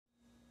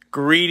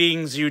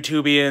Greetings,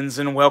 YouTubians,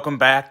 and welcome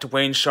back to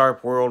Wayne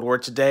Sharp World, where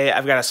today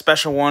I've got a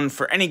special one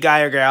for any guy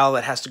or gal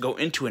that has to go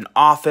into an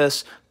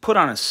office, put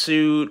on a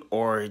suit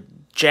or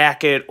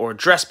jacket or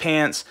dress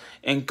pants,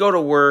 and go to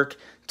work.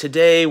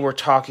 Today we're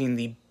talking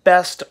the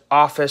best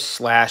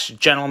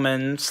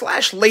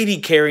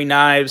office/gentleman/lady carry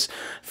knives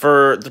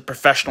for the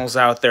professionals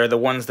out there, the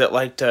ones that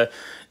like to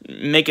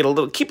make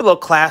it keep it a little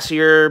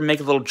classier, make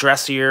it a little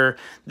dressier.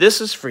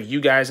 This is for you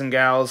guys and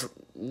gals.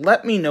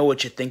 Let me know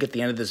what you think at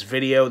the end of this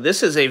video.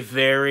 This is a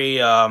very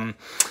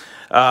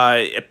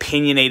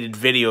opinionated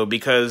video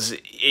because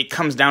it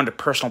comes down to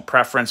personal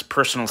preference,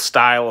 personal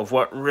style of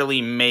what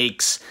really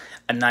makes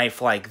a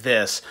knife like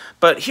this.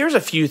 But here's a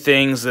few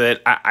things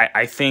that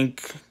I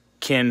think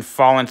can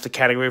fall into the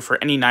category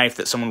for any knife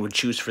that someone would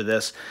choose for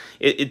this.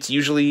 It's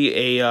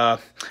usually a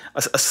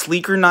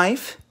sleeker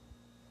knife.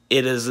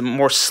 It is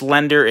more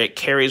slender. It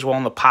carries well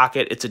in the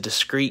pocket. It's a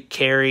discreet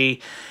carry,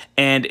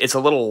 and it's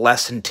a little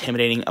less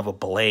intimidating of a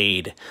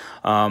blade.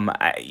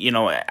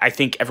 I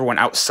think everyone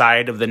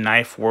outside of the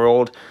knife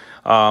world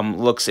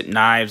looks at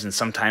knives, and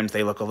sometimes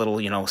they look a little,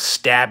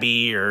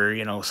 stabby,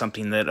 or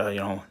something that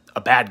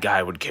a bad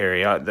guy would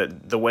carry.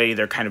 The way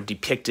they're kind of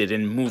depicted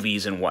in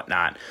movies and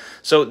whatnot.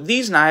 So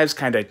these knives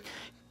kind of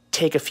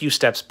take a few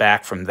steps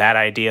back from that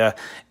idea,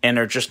 and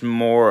are just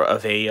more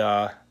of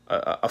a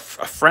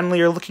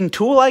friendlier looking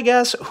tool, I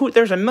guess.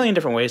 There's a million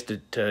different ways to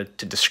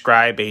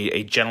describe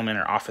a gentleman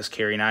or office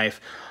carry knife,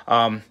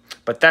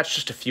 but that's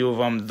just a few of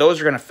them.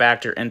 Those are going to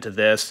factor into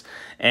this,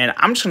 and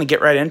I'm just going to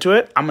get right into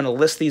it. I'm going to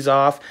list these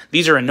off.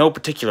 These are in no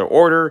particular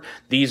order.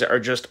 These are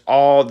just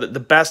all the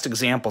best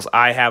examples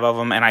I have of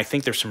them, and I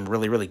think there's some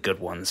really, really good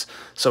ones.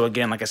 So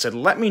again, like I said,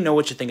 let me know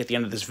what you think at the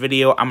end of this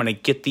video. I'm going to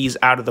get these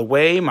out of the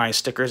way, my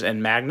stickers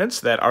and magnets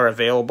that are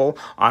available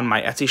on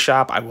my Etsy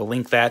shop. I will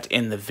link that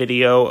in the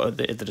video,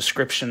 the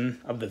description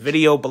of the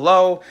video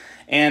below,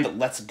 and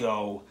let's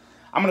go.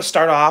 I'm going to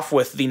start off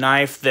with the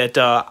knife that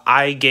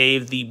I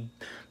gave the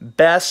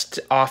Best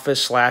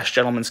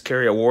Office/Gentleman's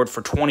Carry Award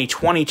for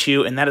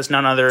 2022, and that is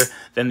none other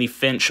than the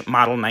Finch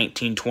Model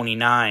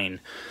 1929.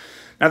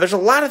 Now, there's a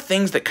lot of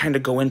things that kind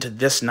of go into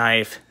this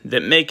knife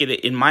that make it,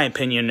 in my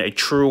opinion,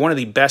 one of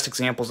the best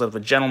examples of a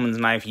gentleman's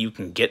knife you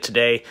can get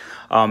today.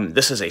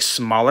 This is a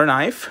smaller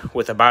knife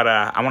with about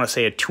I want to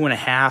say a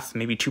 2.5,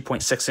 maybe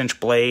 2.6 inch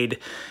blade.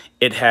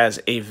 It has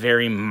a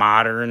very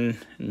modern,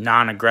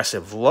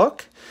 non-aggressive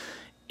look.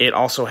 It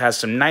also has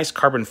some nice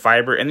carbon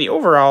fiber, and the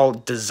overall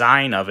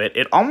design of it,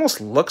 it almost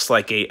looks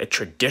like a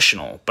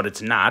traditional, but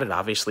it's not. It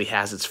obviously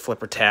has its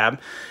flipper tab,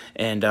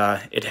 and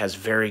it has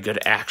very good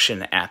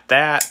action at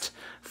that.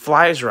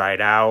 Flies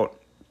right out.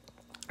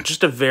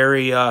 Just a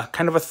very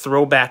kind of a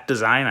throwback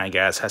design, I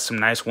guess. Has some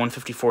nice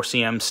 154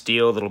 cm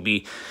steel that'll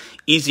be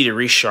easy to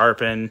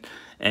resharpen,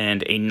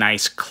 and a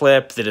nice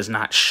clip that is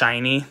not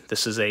shiny.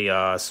 This is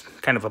a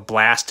kind of a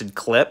blasted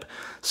clip,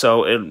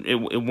 so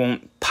it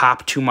won't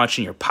pop too much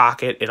in your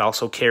pocket. It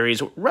also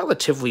carries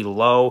relatively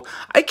low.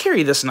 I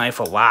carry this knife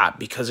a lot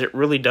because it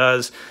really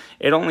does.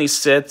 It only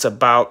sits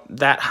about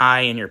that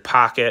high in your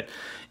pocket,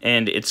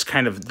 and it's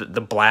kind of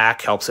the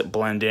black helps it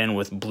blend in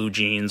with blue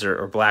jeans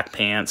or black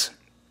pants.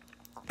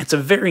 It's a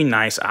very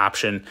nice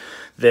option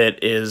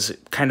that is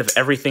kind of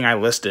everything I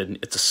listed.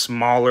 It's a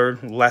smaller,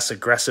 less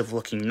aggressive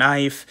looking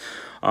knife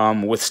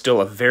with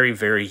still a very,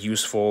 very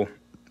useful,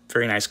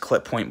 very nice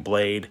clip point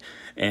blade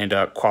and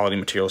quality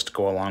materials to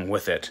go along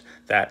with it.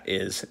 That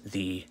is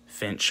the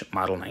Finch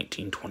Model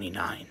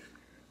 1929.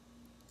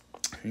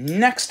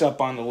 Next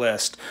up on the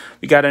list,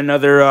 we got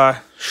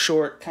another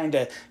short, kind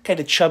of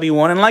chubby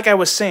one. And like I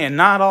was saying,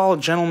 not all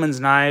gentlemen's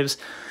knives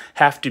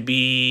have to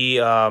be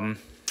long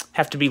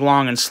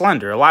and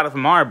slender. A lot of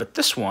them are, but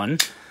this one,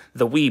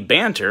 the wee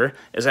Banter,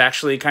 is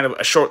actually kind of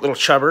a short little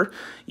chubber.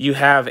 You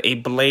have a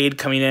blade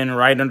coming in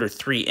right under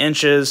 3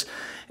 inches,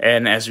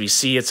 and as we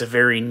see, it's a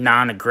very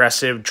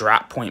non-aggressive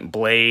drop point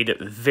blade,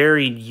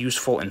 very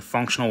useful and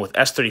functional with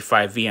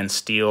S35 VN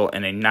steel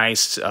and a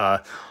nice,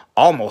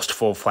 almost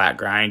full flat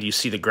grind. You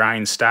see the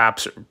grind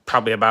stops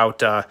probably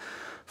about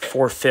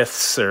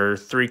 4/5 or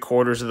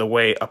 3/4 of the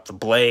way up the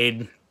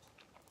blade.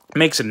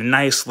 Makes it a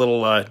nice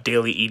little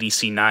daily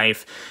EDC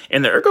knife,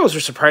 and the ergos are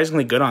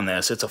surprisingly good on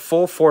this. It's a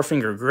full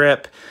 4-finger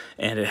grip,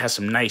 and it has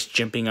some nice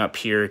jimping up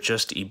here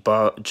just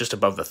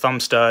above the thumb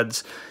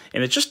studs,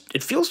 and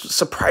it feels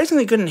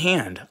surprisingly good in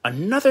hand.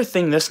 Another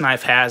thing this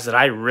knife has that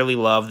I really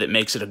love that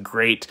makes it a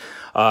great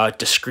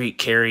discreet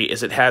carry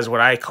is it has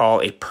what I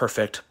call a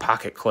perfect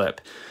pocket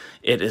clip.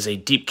 It is a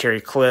deep carry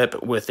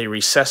clip with a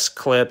recessed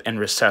clip and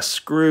recessed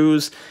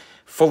screws,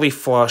 fully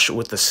flush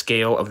with the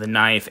scale of the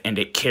knife, and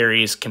it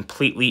carries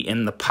completely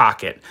in the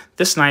pocket.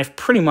 This knife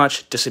pretty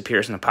much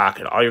disappears in the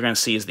pocket. All you're going to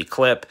see is the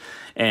clip,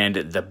 and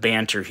the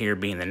Banter here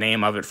being the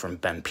name of it from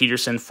Ben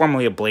Peterson,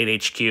 formerly of Blade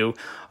HQ.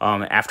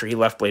 After he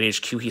left Blade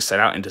HQ, he set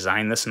out and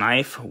designed this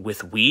knife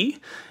with WE.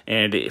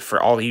 And for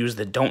all of you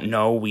that don't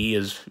know, WE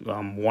is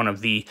one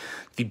of the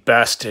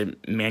best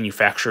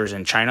manufacturers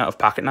in China of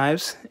pocket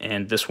knives,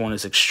 and this one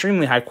is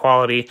extremely high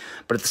quality.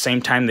 But at the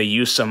same time, they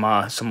use some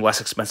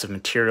less expensive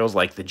materials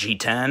like the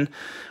G10,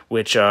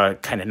 which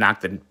kind of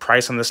knocked the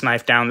price on this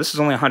knife down. This is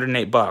only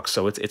 108 bucks,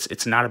 so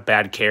it's not a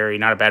bad carry,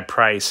 not a bad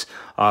price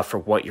for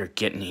what you're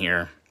getting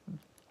here.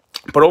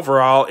 But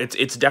overall,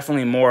 it's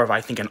definitely more of, I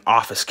think, an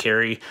office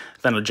carry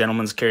than a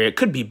gentleman's carry. It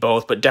could be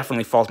both, but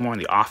definitely falls more on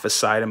the office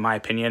side, in my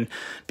opinion,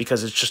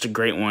 because it's just a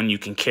great one. You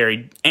can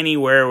carry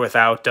anywhere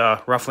without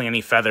ruffling any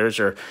feathers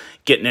or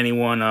getting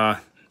anyone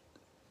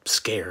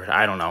scared.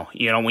 I don't know.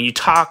 You know, when you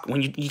talk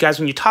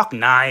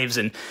knives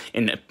and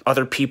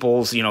other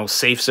people's, you know,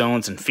 safe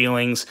zones and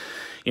feelings,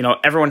 you know,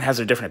 everyone has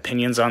their different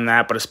opinions on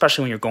that, but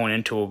especially when you're going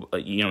into,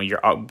 you know, your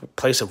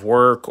place of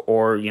work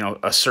or, you know,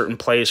 a certain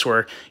place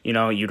where, you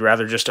know, you'd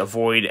rather just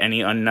avoid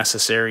any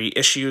unnecessary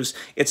issues,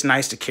 it's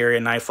nice to carry a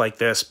knife like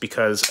this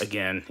because,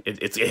 again,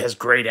 it has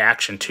great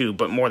action too,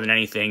 but more than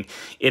anything,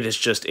 it is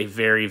just a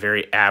very,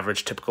 very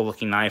average, typical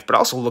looking knife, but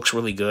also looks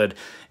really good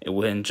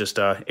when just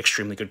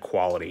extremely good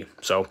quality.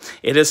 So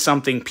it is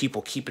something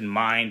people keep in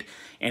mind,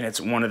 and it's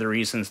one of the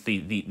reasons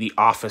the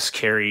office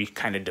carry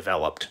kind of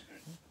developed.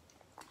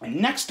 And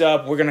next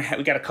up, we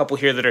got a couple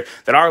here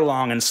that are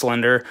long and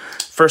slender.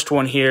 First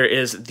one here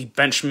is the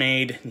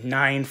Benchmade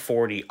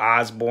 940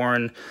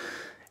 Osborne.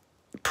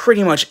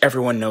 Pretty much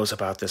everyone knows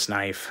about this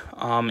knife.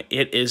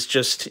 It is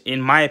just,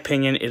 in my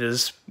opinion, it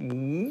is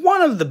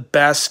one of the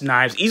best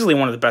knives, easily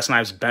one of the best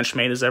knives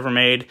Benchmade has ever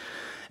made,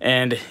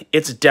 and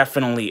it's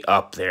definitely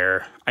up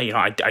there.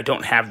 I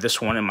don't have this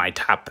one in my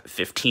top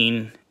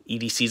 15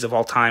 EDCs of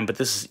all time, but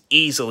this is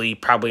easily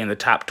probably in the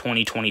top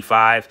 20,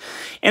 25.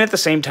 And at the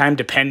same time,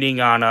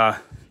 depending on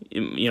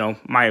you know,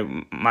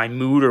 my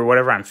mood or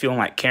whatever I'm feeling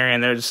like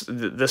carrying,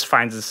 this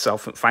finds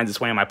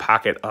its way in my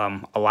pocket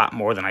a lot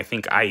more than I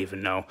think I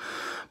even know.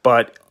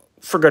 But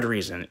for good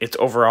reason. It's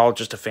overall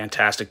just a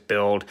fantastic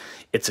build.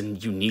 It's a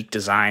unique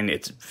design.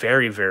 It's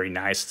very, very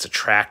nice. It's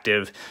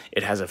attractive.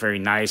 It has a very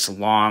nice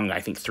long, I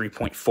think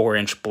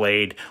 3.4-inch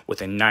blade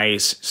with a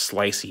nice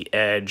slicey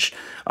edge.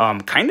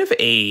 Kind of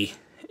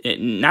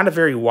not a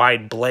very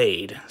wide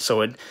blade,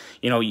 so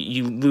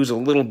you lose a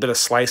little bit of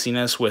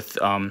sliciness with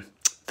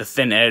the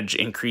thin edge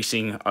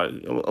increasing a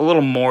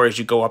little more as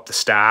you go up the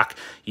stock.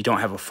 You don't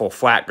have a full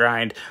flat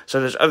grind, so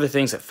there's other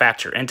things that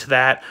factor into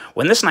that.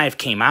 When this knife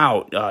came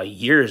out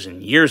years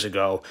and years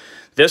ago,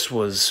 this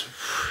was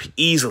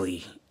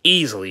easily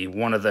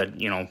one of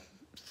the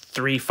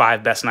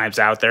 3-5 best knives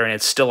out there, and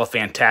it's still a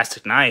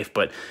fantastic knife.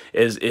 But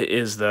as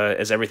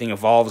everything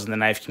evolves in the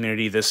knife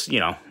community, this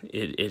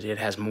it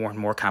has more and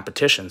more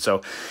competition,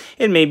 so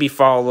it maybe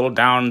fall a little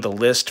down the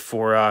list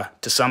for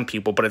to some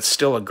people, but it's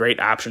still a great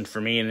option for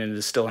me, and it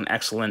is still an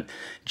excellent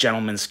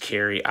gentleman's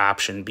carry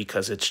option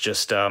because it's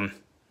just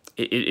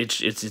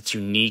it's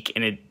unique,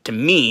 and to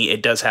me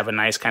it does have a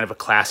nice kind of a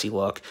classy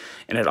look,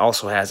 and it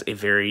also has a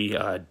very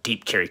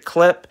deep carry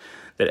clip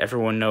that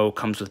everyone knows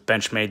comes with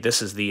Benchmade.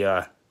 This is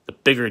the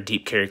bigger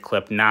deep carry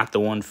clip, not the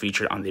one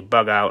featured on the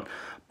bug out,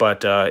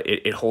 but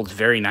it holds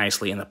very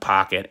nicely in the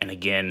pocket. And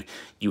again,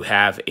 you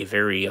have a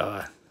very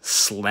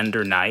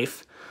slender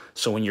knife,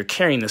 so when you're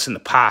carrying this in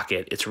the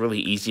pocket, it's really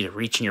easy to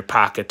reach in your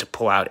pocket to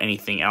pull out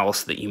anything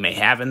else that you may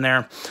have in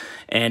there,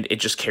 and it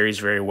just carries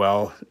very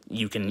well.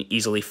 You can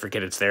easily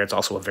forget it's there. It's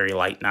also a very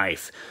light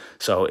knife,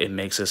 so it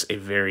makes this a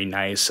very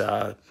nice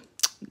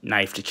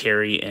knife to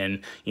carry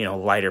in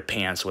lighter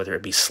pants, whether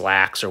it be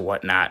slacks or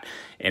whatnot.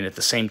 And at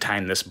the same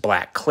time, this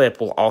black clip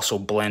will also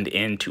blend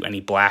into any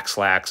black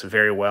slacks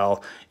very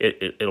well.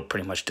 It'll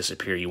pretty much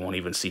disappear. You won't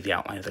even see the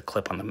outline of the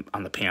clip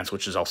on the pants,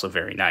 which is also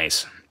very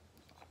nice.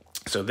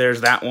 So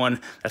there's that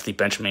one. That's the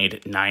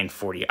Benchmade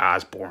 940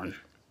 Osborne.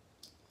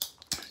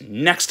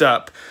 Next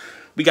up,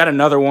 we got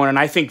another one, and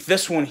I think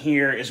this one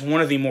here is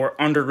one of the more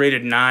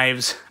underrated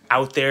knives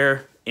out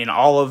there in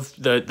all of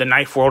the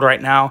knife world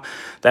right now.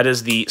 That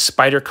is the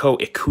Spyderco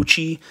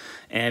Ikuchi,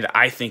 and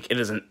I think it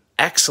is an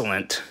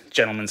excellent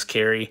gentleman's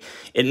carry.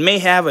 It may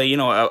have a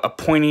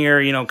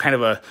pointier, kind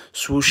of a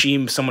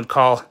swooshy, some would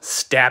call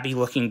stabby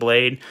looking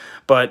blade,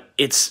 but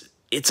it's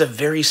a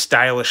very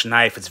stylish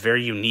knife. It's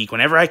very unique.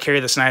 Whenever I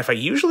carry this knife, I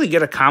usually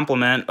get a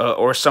compliment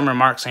or some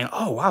remark saying,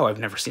 "Oh wow, I've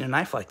never seen a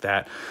knife like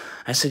that."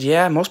 I said,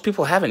 "Yeah, most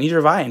people haven't, neither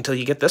have I, until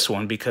you get this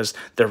one, because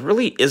there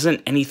really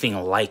isn't anything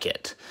like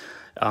it."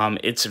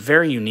 It's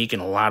very unique in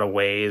a lot of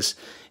ways.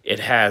 It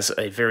has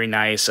a very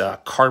nice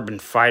carbon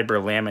fiber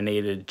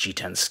laminated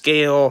G10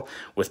 scale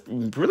with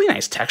really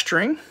nice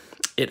texturing.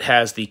 It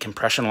has the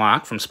compression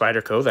lock from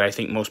Spyderco that I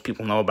think most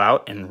people know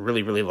about and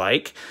really, really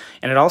like.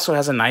 And it also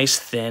has a nice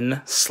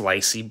thin,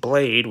 slicey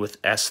blade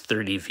with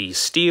S30V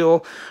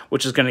steel,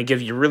 which is going to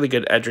give you really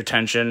good edge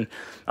retention.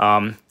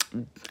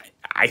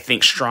 I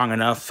think strong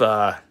enough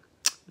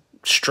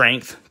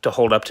strength to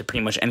hold up to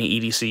pretty much any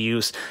EDC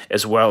use,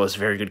 as well as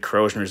very good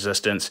corrosion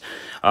resistance.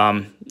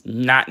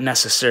 Not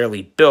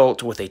necessarily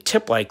built with a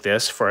tip like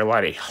this for a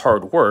lot of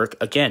hard work,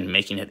 again,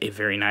 making it a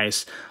very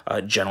nice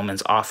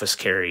gentleman's office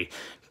carry.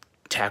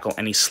 Tackle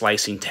any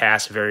slicing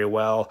task very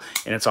well,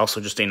 and it's also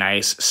just a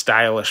nice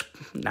stylish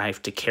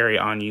knife to carry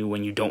on you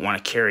when you don't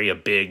want to carry a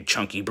big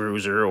chunky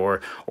bruiser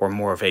or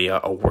more of a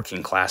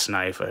working class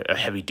knife, a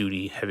heavy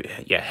duty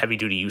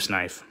use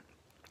knife.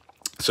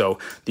 So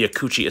the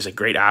Ikuchi is a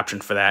great option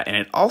for that. And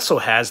it also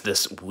has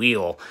this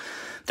wheel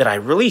that I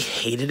really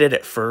hated it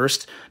at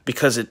first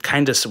because it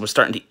kind of was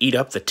starting to eat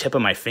up the tip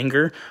of my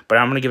finger. But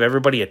I'm going to give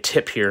everybody a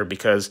tip here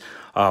because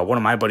one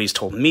of my buddies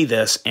told me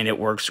this, and it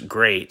works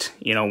great.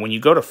 You know, when you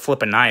go to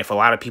flip a knife, a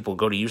lot of people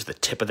go to use the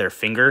tip of their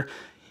finger.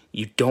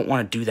 You don't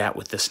want to do that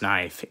with this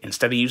knife.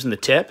 Instead of using the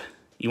tip,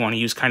 you want to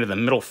use kind of the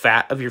middle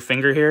fat of your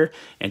finger here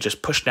and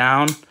just push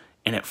down,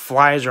 and it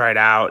flies right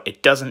out.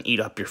 It doesn't eat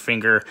up your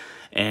finger,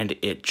 and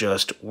it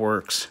just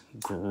works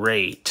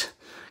great.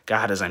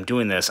 God, as I'm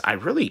doing this, I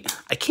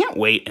can't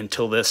wait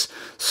until this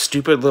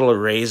stupid little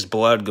erased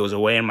blood goes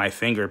away in my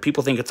finger.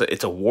 People think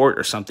it's a wart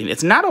or something.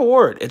 It's not a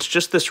wart. It's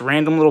just this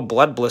random little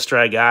blood blister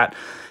I got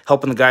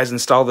helping the guys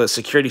install the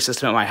security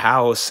system at my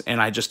house,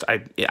 and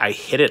I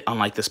hit it on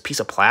like this piece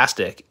of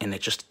plastic, and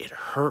it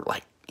hurt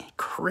like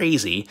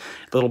crazy.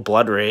 Little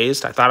blood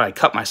raised. I thought I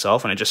cut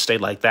myself, and it just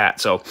stayed like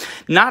that. So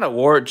not a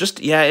wart,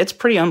 just, yeah, it's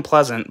pretty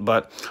unpleasant,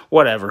 but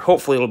whatever.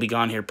 Hopefully it'll be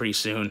gone here pretty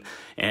soon,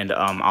 and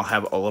I'll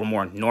have a little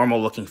more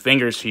normal looking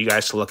fingers for you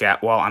guys to look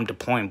at while I'm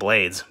deploying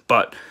blades.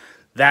 But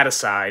that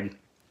aside,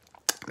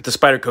 the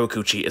Spyderco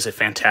Ikuchi is a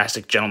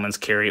fantastic gentleman's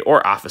carry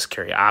or office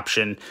carry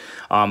option.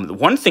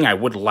 One thing I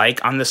would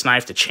like on this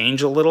knife to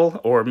change a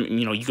little, or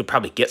you know, you could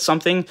probably get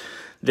something,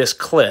 this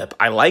clip.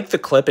 I like the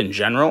clip in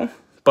general,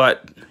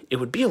 but it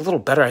would be a little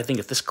better, I think,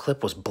 if this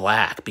clip was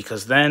black,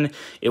 because then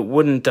it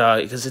wouldn't,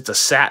 because it's a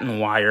satin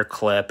wire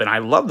clip, and I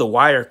love the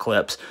wire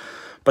clips,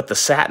 but the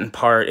satin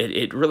part,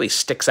 it really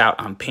sticks out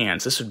on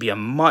pants. This would be a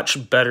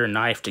much better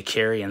knife to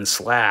carry in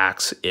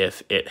slacks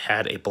if it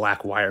had a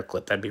black wire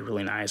clip. That'd be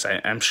really nice.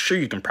 I'm sure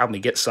you can probably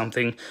get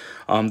something.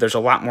 There's a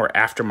lot more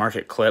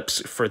aftermarket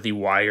clips for the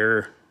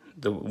wire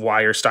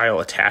style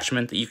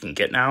attachment that you can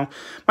get now.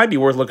 Might be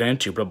worth looking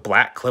into, but a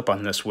black clip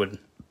on this would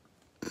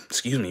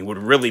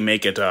really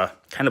make it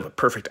kind of a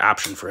perfect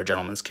option for a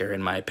gentleman's carry,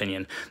 in my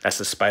opinion. That's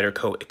the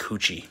Spyderco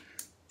Ikuchi.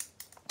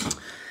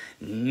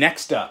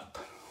 Next up,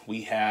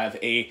 we have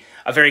a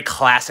very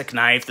classic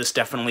knife. This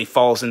definitely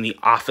falls in the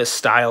office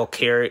style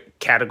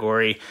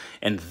category,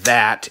 and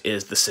that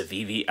is the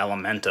Civivi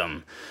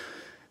Elementum.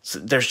 So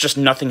there's just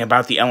nothing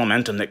about the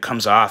Elementum that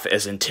comes off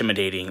as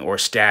intimidating or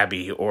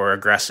stabby or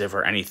aggressive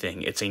or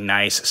anything. It's a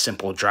nice,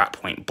 simple drop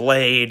point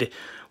blade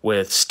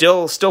with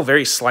still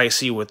very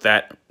slicey with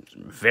that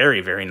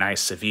very, very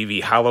nice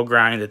Civivi hollow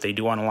grind that they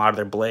do on a lot of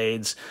their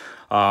blades.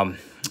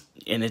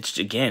 And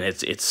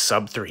it's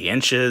sub 3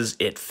 inches.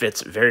 It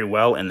fits very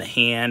well in the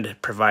hand,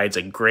 provides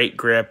a great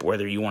grip,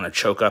 whether you want to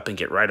choke up and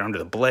get right under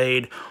the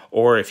blade,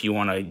 or if you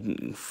want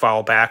to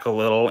fall back a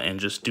little and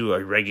just do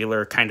a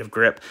regular kind of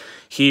grip.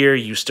 Here,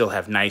 you still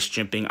have nice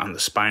jimping on the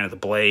spine of the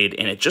blade,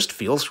 and it just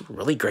feels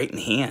really great in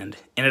the hand.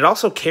 And it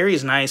also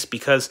carries nice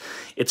because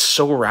it's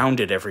so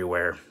rounded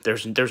everywhere.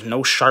 There's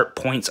no sharp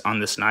points on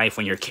this knife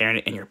when you're carrying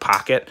it in your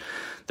pocket.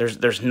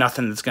 There's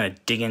nothing that's going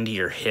to dig into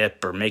your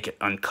hip or make it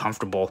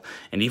uncomfortable,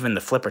 and even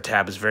the flipper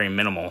tab is very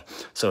minimal,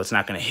 so it's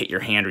not going to hit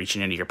your hand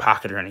reaching into your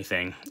pocket or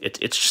anything.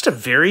 It's just a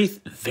very,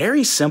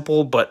 very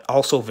simple but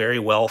also very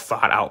well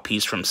thought out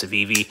piece from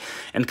Civivi,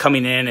 and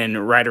coming in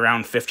and right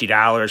around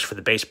 $50 for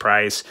the base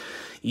price,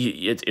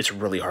 it's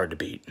really hard to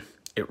beat.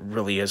 It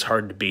really is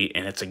hard to beat,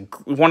 and it's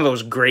one of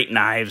those great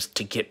knives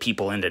to get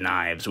people into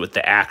knives with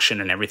the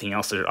action and everything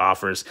else that it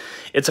offers.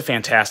 It's a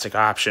fantastic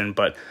option,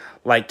 but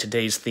like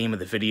today's theme of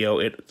the video,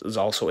 it is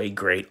also a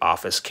great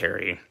office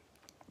carry.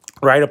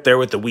 Right up there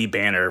with the wee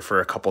Banter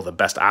for a couple of the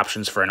best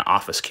options for an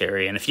office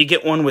carry. And if you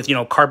get one with, you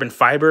know, carbon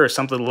fiber or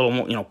something a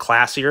little, you know,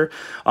 classier,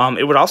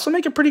 it would also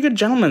make a pretty good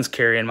gentleman's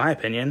carry, in my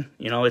opinion.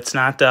 You know, it's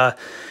not the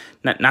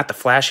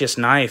flashiest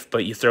knife,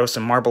 but you throw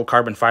some marble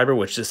carbon fiber,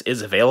 which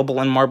is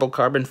available in marble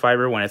carbon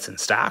fiber when it's in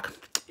stock.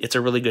 It's a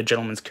really good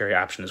gentleman's carry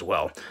option as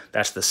well.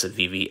 That's the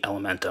Civivi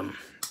Elementum.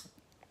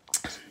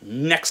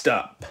 Next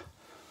up,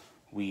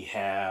 we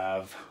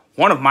have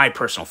one of my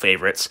personal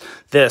favorites.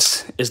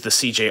 This is the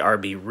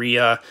CJRB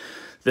Ria.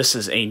 This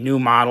is a new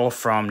model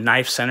from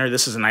Knife Center.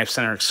 This is a Knife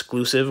Center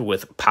exclusive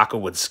with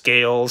Pocketwood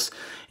scales.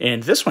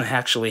 And this one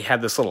actually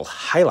had this little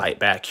highlight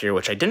back here,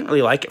 which I didn't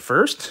really like at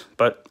first,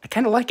 but I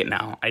kind of like it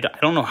now. I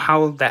don't know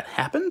how that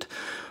happened,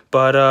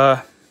 but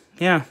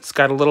yeah, it's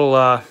got a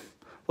little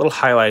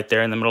highlight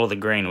there in the middle of the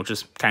grain, which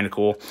is kind of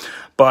cool.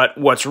 But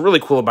what's really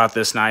cool about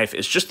this knife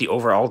is just the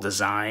overall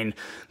design.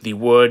 The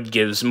wood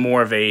gives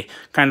more of a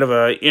kind of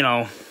a, you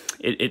know,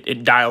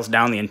 it dials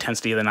down the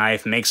intensity of the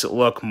knife, makes it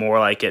look more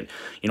like it,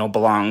 you know,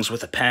 belongs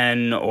with a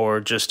pen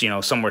or just, you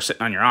know, somewhere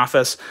sitting on your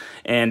office.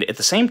 And at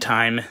the same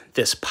time,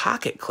 this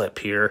pocket clip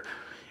here,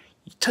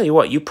 tell you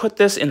what, you put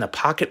this in the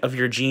pocket of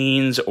your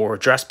jeans or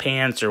dress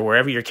pants or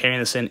wherever you're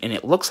carrying this in, and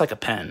it looks like a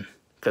pen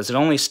because it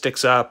only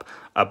sticks up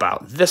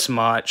about this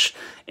much.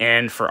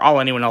 And for all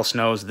anyone else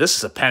knows, this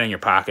is a pen in your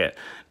pocket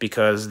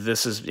because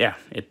this is, yeah,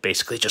 it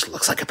basically just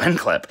looks like a pen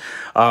clip.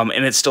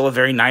 And it's still a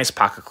very nice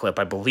pocket clip.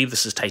 I believe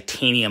this is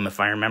titanium, if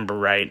I remember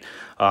right.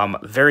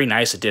 Very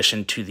nice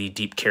addition to the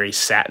deep carry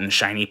satin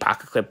shiny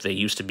pocket clip they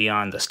used to be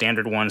on the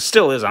standard ones.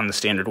 Still is on the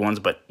standard ones,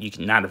 but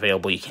not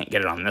available. You can't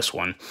get it on this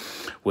one,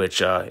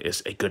 which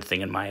is a good thing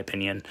in my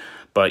opinion.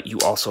 But you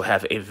also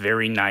have a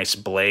very nice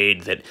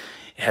blade that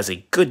has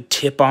a good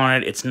tip on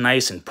it. It's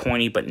nice and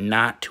pointy, but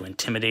not too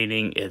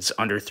intimidating. It's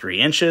under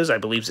 3 inches. I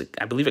believe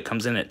it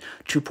comes in at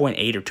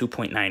 2.8 or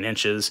 2.9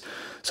 inches.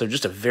 So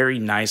just a very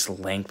nice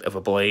length of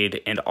a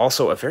blade, and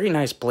also a very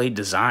nice blade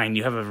design.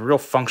 You have a real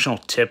functional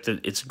tip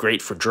that it's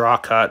great for draw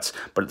cuts,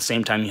 but at the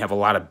same time you have a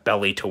lot of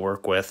belly to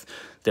work with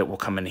that will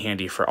come in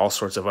handy for all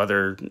sorts of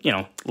other,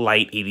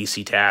 light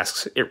EDC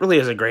tasks. It really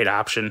is a great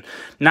option.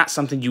 Not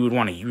something you would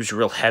want to use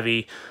real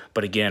heavy,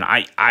 but again,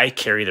 I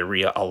carry the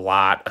Ria a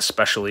lot,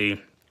 especially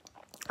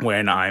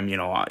when I'm,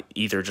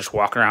 either just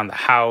walking around the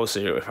house,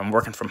 or if I'm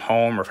working from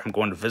home, or if I'm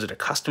going to visit a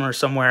customer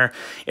somewhere.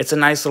 It's a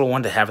nice little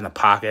one to have in the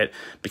pocket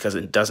because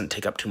it doesn't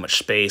take up too much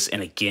space.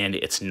 And again,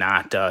 it's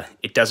not,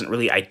 it doesn't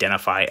really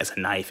identify as a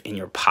knife in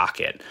your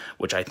pocket,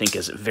 which I think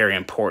is very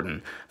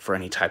important for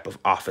any type of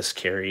office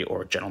carry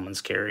or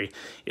gentleman's carry.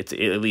 At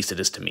least it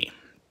is to me.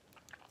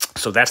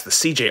 So that's the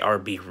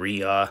CJRB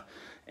Ria,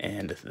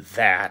 and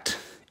that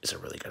is a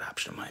really good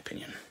option in my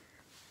opinion.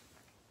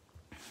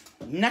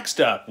 Next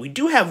up, we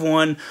do have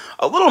one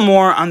a little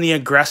more on the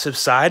aggressive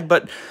side,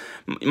 but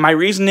my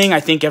reasoning,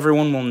 I think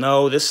everyone will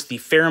know. This is the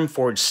Ferrum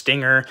Forged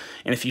Stinger,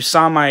 and if you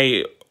saw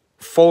my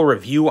full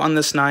review on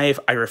this knife,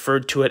 I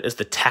referred to it as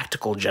the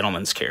tactical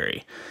gentleman's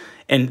carry.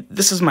 And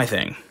this is my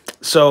thing.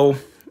 So,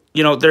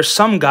 there's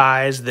some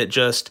guys that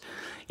just,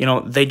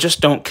 they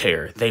just don't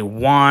care. They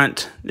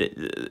want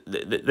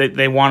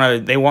to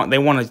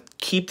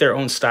keep their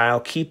own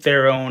style, keep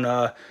their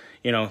own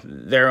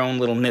their own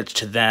little niche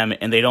to them,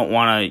 and they don't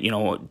want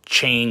to,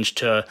 change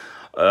to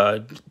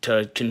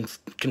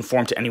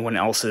conform to anyone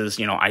else's,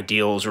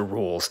 ideals or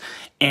rules.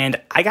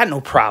 And I got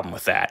no problem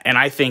with that. And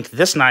I think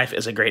this knife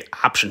is a great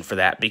option for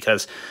that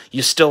because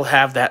you still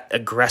have that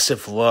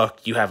aggressive look,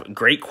 you have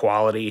great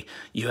quality,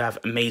 you have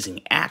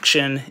amazing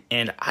action,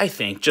 and I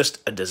think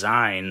just a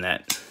design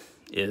that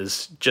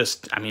is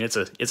just, it's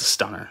a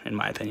stunner in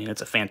my opinion.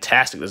 It's a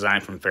fantastic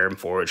design from Ferrum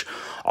Forge.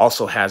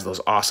 Also has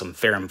those awesome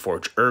Ferrum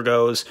Forge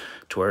ergos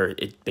to where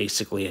it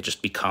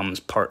just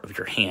becomes part of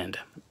your hand.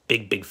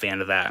 Big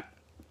fan of that.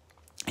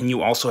 And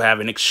you also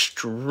have an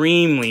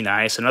extremely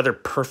nice, another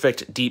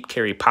perfect deep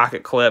carry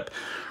pocket clip,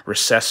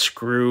 recessed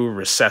screw,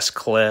 recessed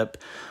clip.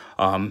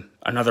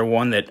 Another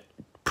one that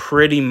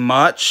pretty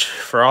much,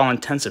 for all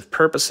intensive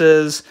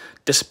purposes,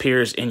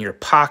 disappears in your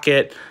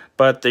pocket,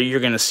 but you're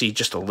going to see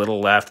just a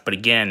little left. But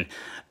again,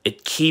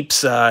 it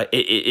keeps,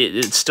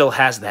 it still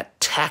has that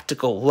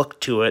tactical look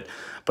to it.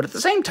 But at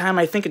the same time,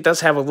 I think it does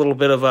have a little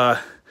bit of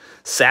a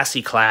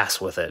sassy class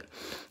with it.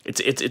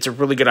 It's a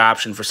really good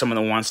option for someone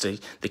that wants to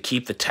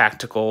keep the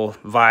tactical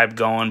vibe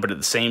going, but at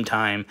the same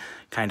time,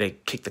 kind of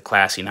kick the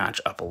classy notch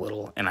up a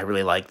little. And I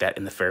really like that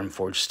in the Ferrum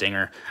Forged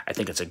Stinger. I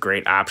think it's a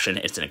great option.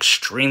 It's an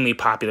extremely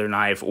popular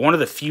knife. One of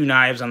the few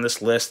knives on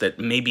this list that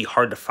may be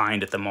hard to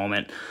find at the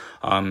moment.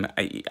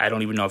 I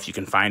don't even know if you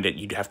can find it.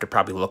 You'd have to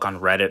probably look on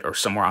Reddit or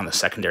somewhere on the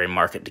secondary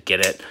market to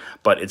get it.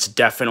 But it's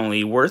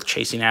definitely worth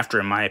chasing after,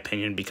 in my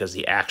opinion, because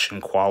the action,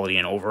 quality,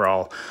 and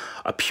overall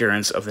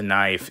appearance of the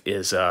knife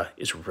is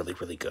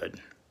really good.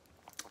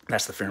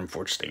 That's the Ferrum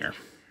Forged Stinger.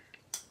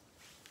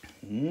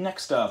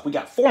 Next up, we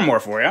got 4 more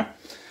for you.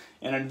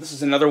 And this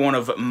is another one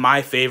of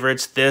my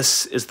favorites.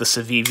 This is the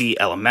Civivi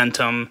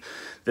Elementum.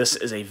 This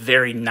is a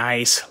very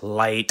nice,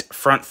 light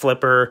front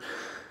flipper.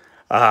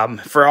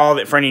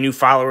 For any new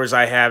followers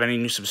I have, any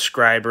new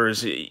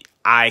subscribers,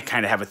 I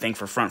kind of have a thing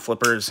for front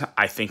flippers.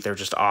 I think they're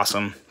just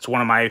awesome. It's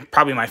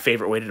probably my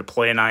favorite way to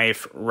deploy a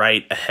knife,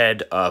 right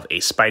ahead of a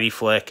Spidey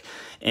flick,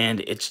 and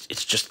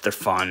they're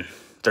fun.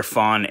 They're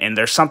fun, and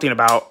there's something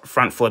about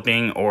front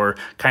flipping, or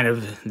kind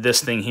of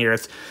this thing here.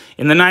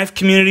 In the knife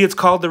community, it's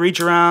called the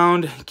reach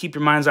around. Keep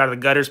your minds out of the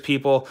gutters,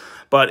 people.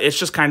 But it's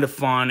just kind of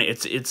fun. I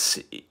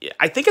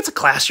think it's a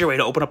classier way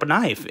to open up a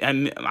knife.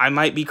 I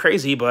might be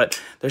crazy,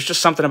 but there's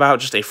just something about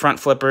just a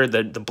front flipper.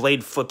 The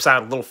blade flips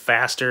out a little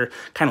faster.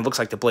 Kind of looks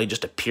like the blade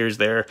just appears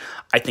there.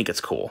 I think it's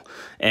cool.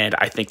 And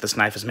I think this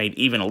knife is made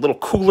even a little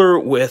cooler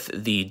with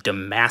the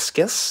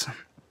Damascus.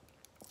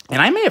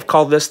 And I may have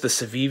called this the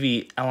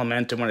Civivi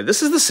Elementum.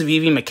 This is the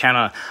Civivi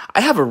McKenna. I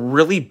have a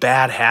really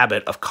bad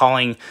habit of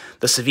calling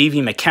the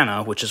Civivi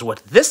McKenna, which is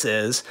what this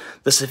is,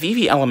 the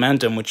Civivi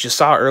Elementum, which you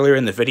saw earlier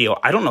in the video.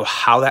 I don't know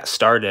how that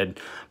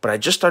started, but I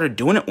just started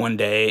doing it one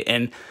day,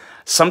 and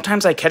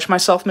sometimes I catch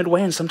myself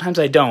midway and sometimes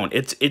I don't.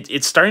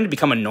 It's starting to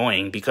become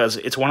annoying because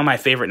it's one of my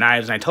favorite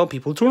knives, and I tell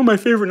people it's one of my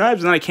favorite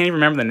knives, and then I can't even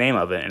remember the name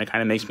of it, and it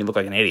kind of makes me look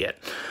like an idiot.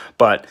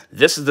 But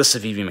this is the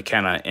Civivi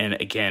McKenna, and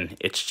again,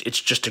 it's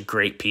just a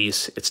great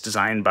piece. It's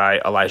designed by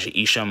Elijah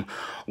Isham,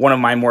 one of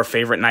my more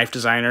favorite knife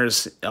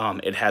designers.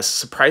 It has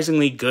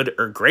surprisingly good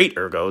or great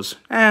ergos.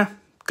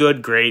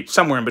 Good, great,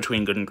 somewhere in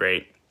between good and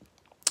great.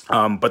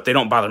 but they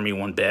don't bother me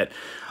one bit.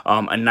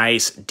 A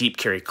nice deep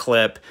carry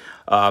clip.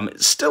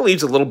 It still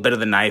leaves a little bit of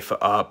the knife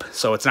up,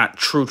 so it's not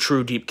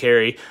true deep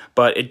carry,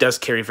 but it does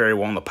carry very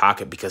well in the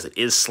pocket because it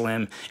is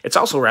slim. It's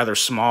also rather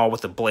small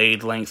with the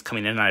blade length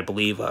coming in, I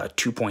believe,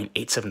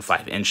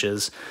 2.875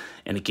 inches.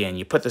 And again,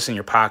 you put this in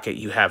your pocket,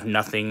 you have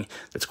nothing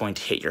that's going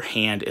to hit your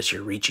hand as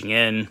you're reaching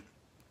in.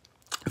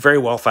 Very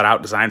well thought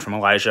out design from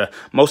Elijah.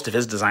 Most of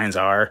his designs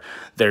are.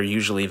 They're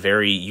usually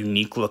very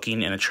unique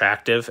looking and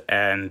attractive,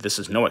 and this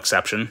is no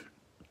exception.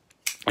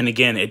 And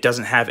again, it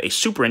doesn't have a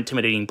super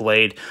intimidating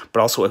blade, but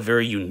also a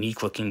very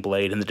unique looking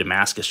blade, and the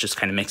Damascus just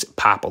kind of makes it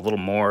pop a little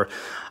more,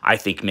 I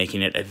think,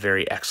 making it a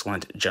very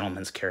excellent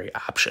gentleman's carry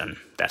option.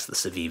 That's the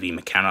Civivi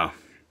McKenna.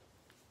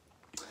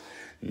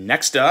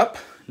 Next up,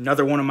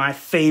 another one of my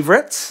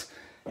favorites,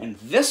 and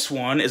this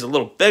one is a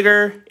little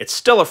bigger. It's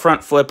still a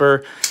front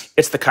flipper.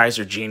 It's the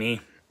Kizer Genie.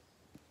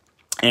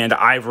 And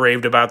I've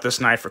raved about this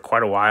knife for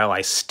quite a while.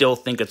 I still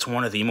think it's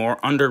one of the more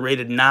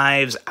underrated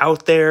knives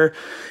out there.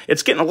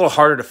 It's getting a little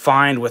harder to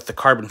find with the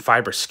carbon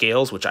fiber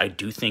scales, which I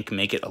do think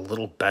make it a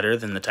little better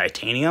than the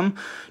titanium.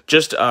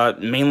 Just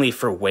mainly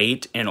for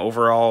weight and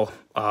overall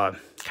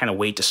kind of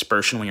weight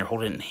dispersion when you're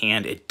holding it in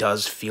hand. It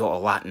does feel a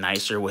lot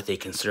nicer with a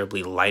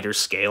considerably lighter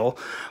scale,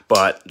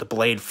 but the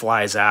blade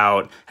flies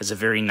out, has a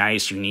very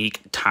nice,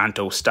 unique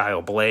Tonto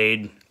style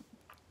blade.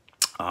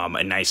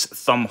 A nice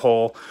thumb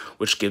hole,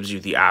 which gives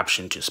you the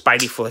option to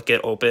Spidey flick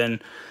it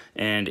open.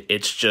 And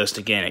it's just,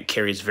 again, it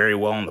carries very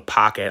well in the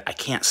pocket. I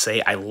can't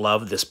say I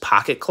love this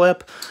pocket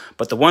clip,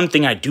 but the one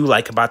thing I do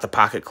like about the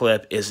pocket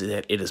clip is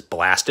that it is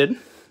blasted.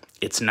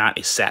 It's not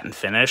a satin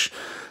finish,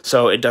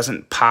 so it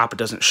doesn't pop, it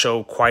doesn't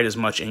show quite as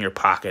much in your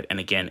pocket. And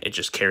again, it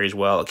just carries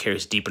well. It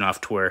carries deep enough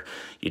to where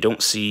you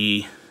don't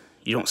see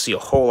a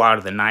whole lot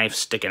of the knife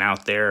sticking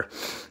out there.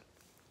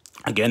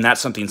 Again, that's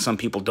something some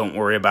people don't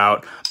worry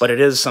about, but it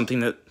is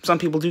something that some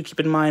people do keep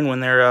in mind when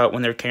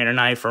they're carrying a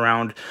knife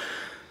around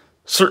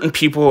certain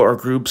people or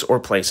groups or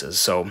places.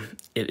 So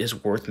it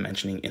is worth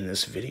mentioning in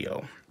this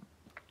video.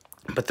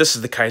 But this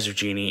is the Kizer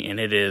Genie, and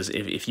it is,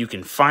 if you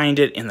can find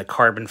it in the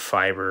carbon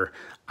fiber,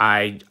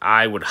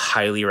 I would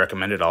highly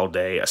recommend it all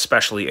day,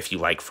 especially if you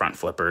like front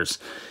flippers.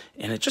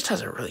 And it just has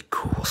a really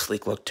cool,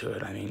 sleek look to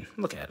it. I mean,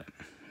 look at it.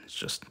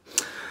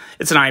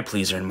 It's an eye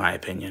pleaser in my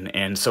opinion,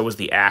 and so is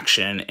the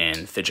action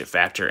and fidget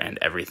factor and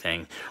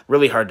everything.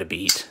 Really hard to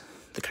beat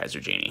the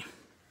Kizer Genie.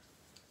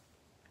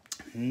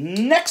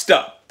 Next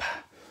up,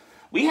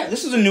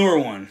 this is a newer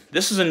one.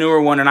 This is a newer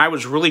one, and I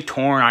was really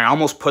torn. I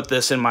almost put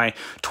this in my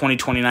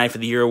 2020 Knife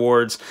of the Year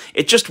awards.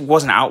 It just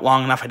wasn't out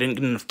long enough. I didn't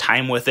get enough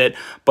time with it,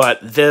 but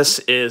this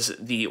is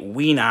the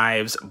We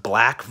Knives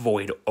Black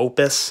Void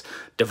Opus,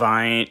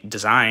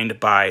 designed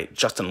by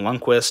Justin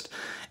Lundquist.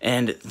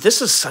 And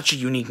this is such a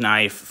unique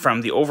knife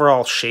from the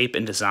overall shape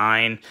and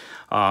design.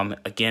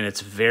 Again,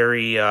 it's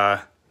very,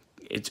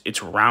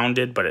 it's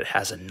rounded, but it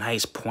has a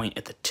nice point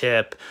at the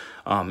tip.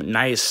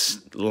 Nice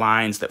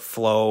lines that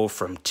flow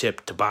from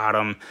tip to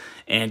bottom.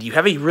 And you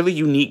have a really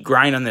unique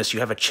grind on this. You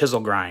have a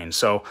chisel grind.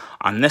 So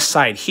on this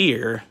side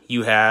here,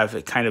 you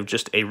have kind of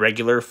just a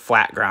regular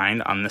flat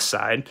grind on this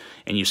side.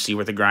 And you see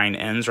where the grind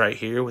ends right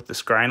here with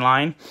this grind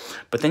line.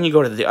 But then you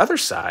go to the other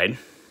side,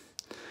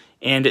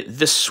 and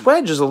this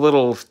swedge is a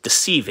little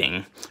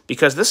deceiving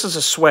because this is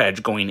a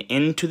swedge going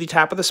into the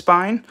top of the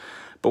spine,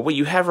 but what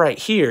you have right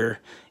here,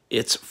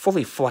 it's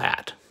fully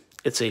flat.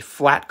 It's a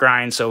flat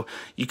grind, so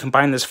you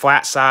combine this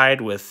flat side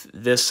with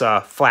this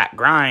flat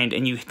grind,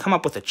 and you come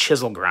up with a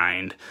chisel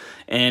grind,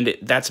 and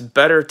that's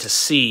better to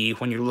see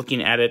when you're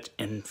looking at it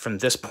from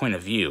this point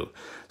of view.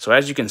 So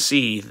as you can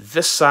see,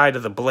 this side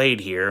of the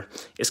blade here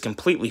is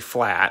completely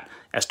flat,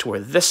 as to where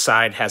this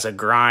side has a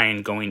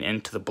grind going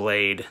into the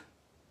blade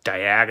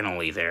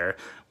diagonally there,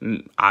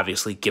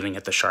 obviously giving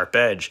it the sharp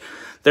edge.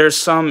 There's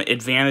some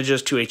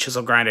advantages to a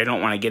chisel grind. I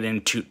don't want to get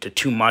into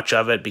too much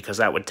of it because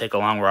that would take a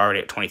long. We're already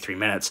at 23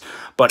 minutes.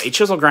 But a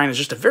chisel grind is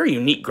just a very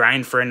unique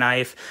grind for a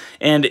knife,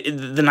 and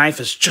the knife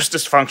is just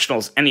as functional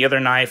as any other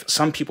knife.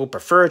 Some people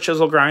prefer a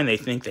chisel grind. They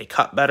think they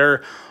cut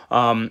better.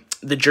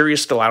 The jury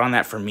is still out on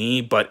that for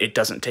me, but it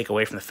doesn't take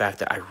away from the fact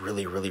that I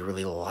really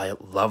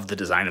love the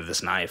design of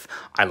this knife.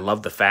 I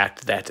love the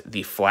fact that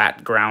the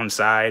flat ground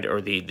side,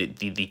 or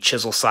the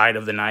chisel side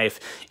of the knife,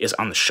 is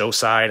on the show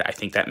side. I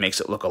think that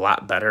makes it look a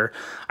lot better.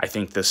 I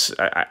think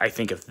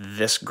if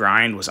this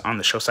grind was on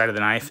the show side of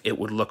the knife, it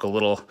would look a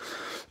little,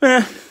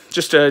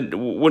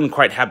 wouldn't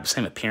quite have the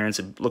same appearance.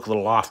 It'd look a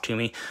little off to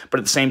me.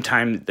 But at the same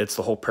time, that's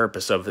the whole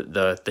purpose of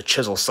the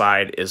chisel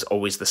side, is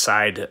always the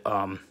side.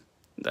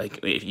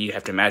 Like, if you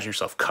have to imagine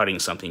yourself cutting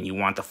something, you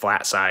want the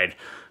flat side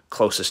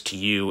closest to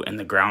you and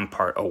the ground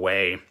part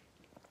away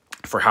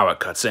for how it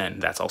cuts in.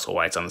 That's also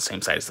why it's on the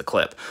same side as the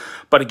clip.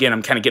 But again,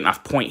 I'm kind of getting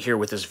off point here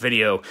with this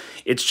video.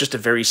 It's just a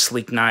very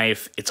sleek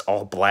knife. It's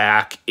all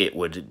black. It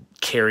would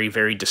carry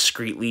very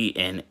discreetly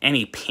in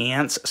any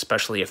pants,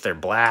 especially if they're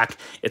black.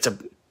 It's a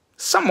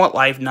somewhat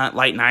light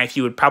knife.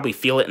 You would probably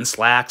feel it in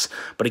slacks,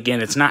 but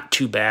again, it's not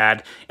too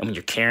bad. And when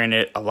you're carrying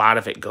it, a lot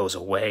of it goes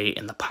away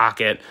in the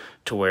pocket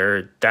to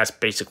where that's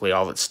basically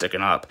all that's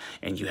sticking up,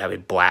 and you have a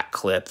black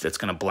clip that's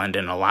going to blend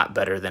in a lot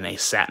better than a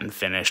satin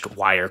finished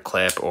wire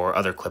clip or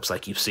other clips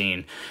like you've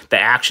seen. The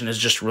action is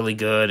just really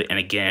good, and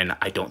again,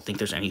 I don't think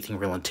there's anything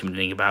real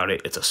intimidating about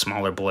it. It's a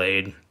smaller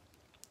blade.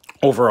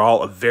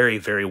 Overall, a very,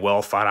 very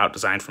well thought out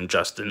design from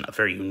Justin, a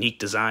very unique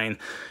design,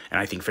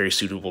 and I think very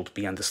suitable to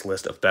be on this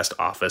list of best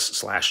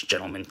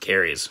office/gentleman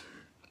carries.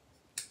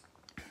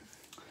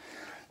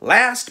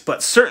 Last,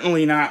 but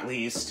certainly not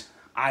least,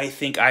 I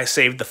think I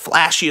saved the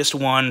flashiest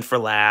one for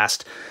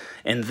last,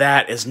 and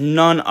that is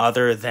none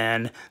other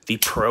than the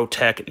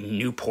Protech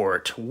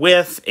Newport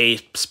with a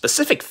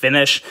specific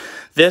finish.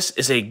 This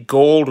is a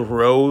gold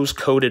rose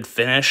coated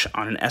finish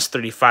on an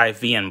S35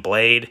 VN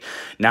blade.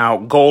 Now,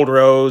 gold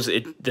rose,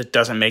 it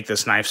doesn't make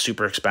this knife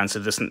super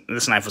expensive. This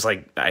knife was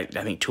like, I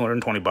think,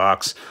 220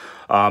 bucks.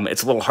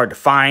 It's a little hard to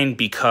find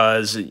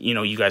because, you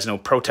know, you guys know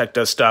Protech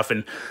does stuff,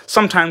 and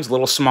sometimes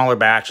little smaller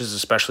batches,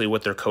 especially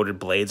with their coated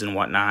blades and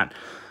whatnot.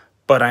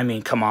 But I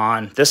mean, come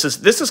on, this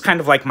is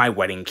kind of like my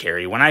wedding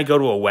carry. When I go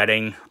to a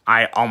wedding,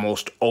 I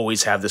almost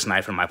always have this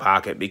knife in my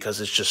pocket because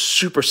it's just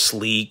super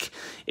sleek.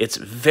 It's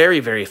very,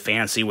 very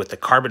fancy with the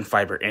carbon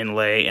fiber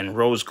inlay and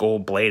rose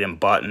gold blade and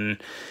button.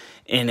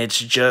 And it's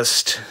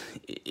just,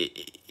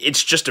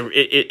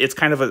 it's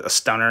kind of a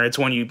stunner. It's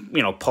when you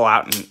pull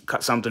out and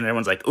cut something and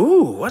everyone's like,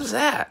 ooh, what is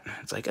that?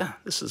 It's like,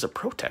 this is a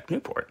Protech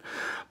Newport.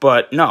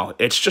 But no,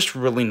 it's just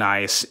really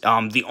nice.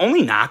 The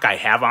only knock I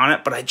have on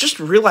it, but I just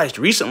realized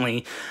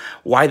recently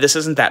why this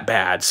isn't that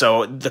bad.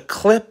 So the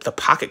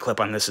pocket clip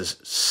on this is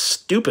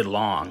stupid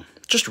long,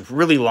 just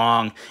really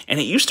long. And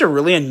it used to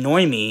really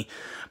annoy me.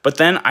 But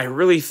then I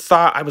really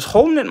thought, I was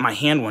holding it in my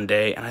hand one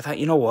day and I thought,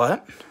 you know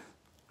what?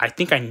 I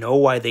think I know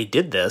why they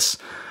did this.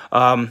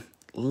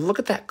 Look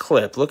at that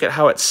clip. Look at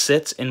how it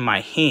sits in my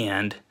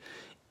hand.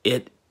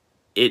 It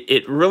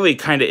really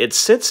kind of, it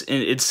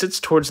sits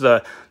towards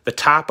the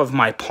top of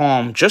my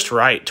palm just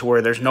right to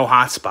where there's no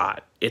hot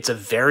spot. It's a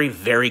very,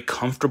 very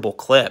comfortable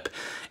clip.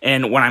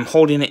 And when I'm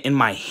holding it in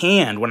my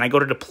hand, when I go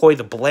to deploy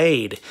the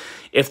blade,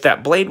 if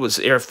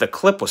the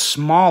clip was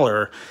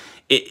smaller,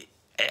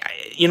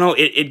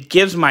 it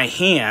gives my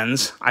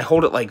hands, I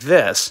hold it like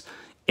this,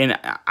 and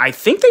I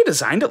think they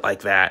designed it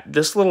like that.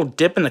 This little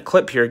dip in the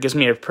clip here gives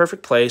me a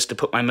perfect place to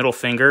put my middle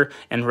finger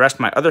and rest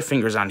my other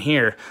fingers on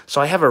here, so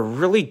I have a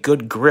really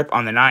good grip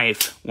on the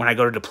knife when I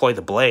go to deploy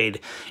the blade.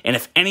 And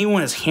if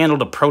anyone has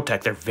handled a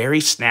Protech, they're very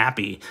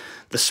snappy.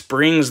 The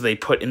springs they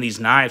put in these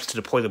knives to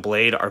deploy the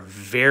blade are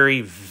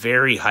very,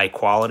 very high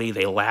quality.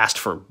 They last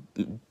for,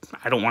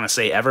 I don't want to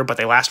say ever, but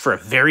they last for a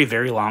very,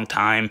 very long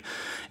time.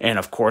 And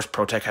of course,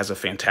 Protech has a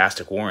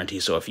fantastic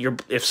warranty. So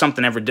if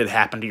something ever did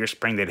happen to your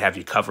spring, they'd have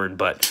you covered.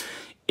 But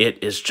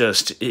it is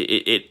just,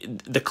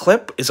 the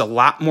clip is a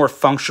lot more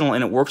functional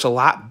and it works a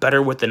lot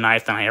better with the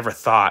knife than I ever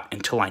thought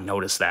until I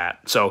noticed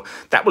that. So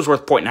that was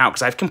worth pointing out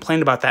because I've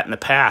complained about that in the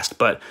past,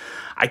 but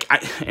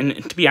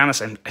and to be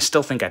honest, I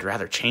still think I'd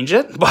rather change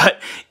it, but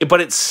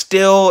it's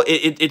still,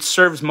 it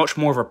serves much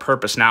more of a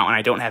purpose now, and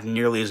I don't have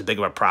nearly as big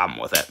of a problem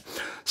with it.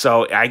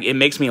 So it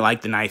makes me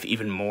like the knife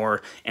even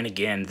more. And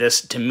again,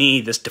 to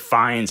me, this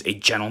defines a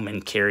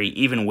gentleman carry,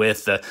 even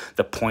with the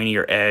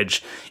pointier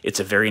edge. It's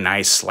a very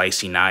nice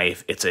slicey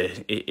knife. It's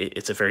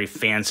a very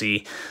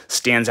fancy,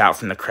 stands out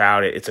from the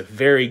crowd. It's a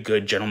very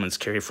good gentleman's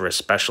carry for a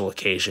special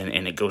occasion,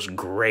 and it goes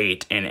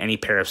great in any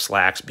pair of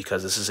slacks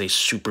because this is a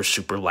super,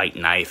 super light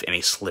knife and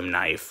a slim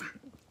knife.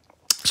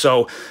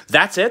 So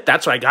that's it.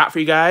 That's what I got for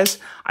you guys.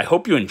 I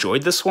hope you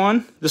enjoyed this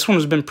one. This one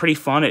has been pretty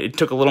fun. It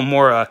took a little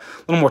more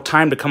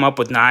time to come up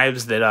with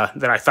knives that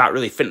I thought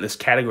really fit in this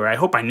category. I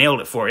hope I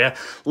nailed it for you.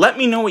 Let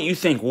me know what you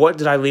think. What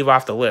did I leave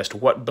off the list?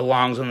 What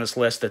belongs on this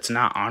list that's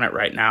not on it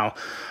right now?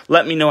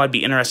 Let me know. I'd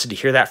be interested to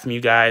hear that from you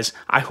guys.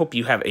 I hope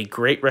you have a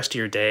great rest of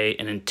your day,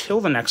 and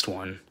until the next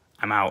one,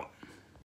 I'm out.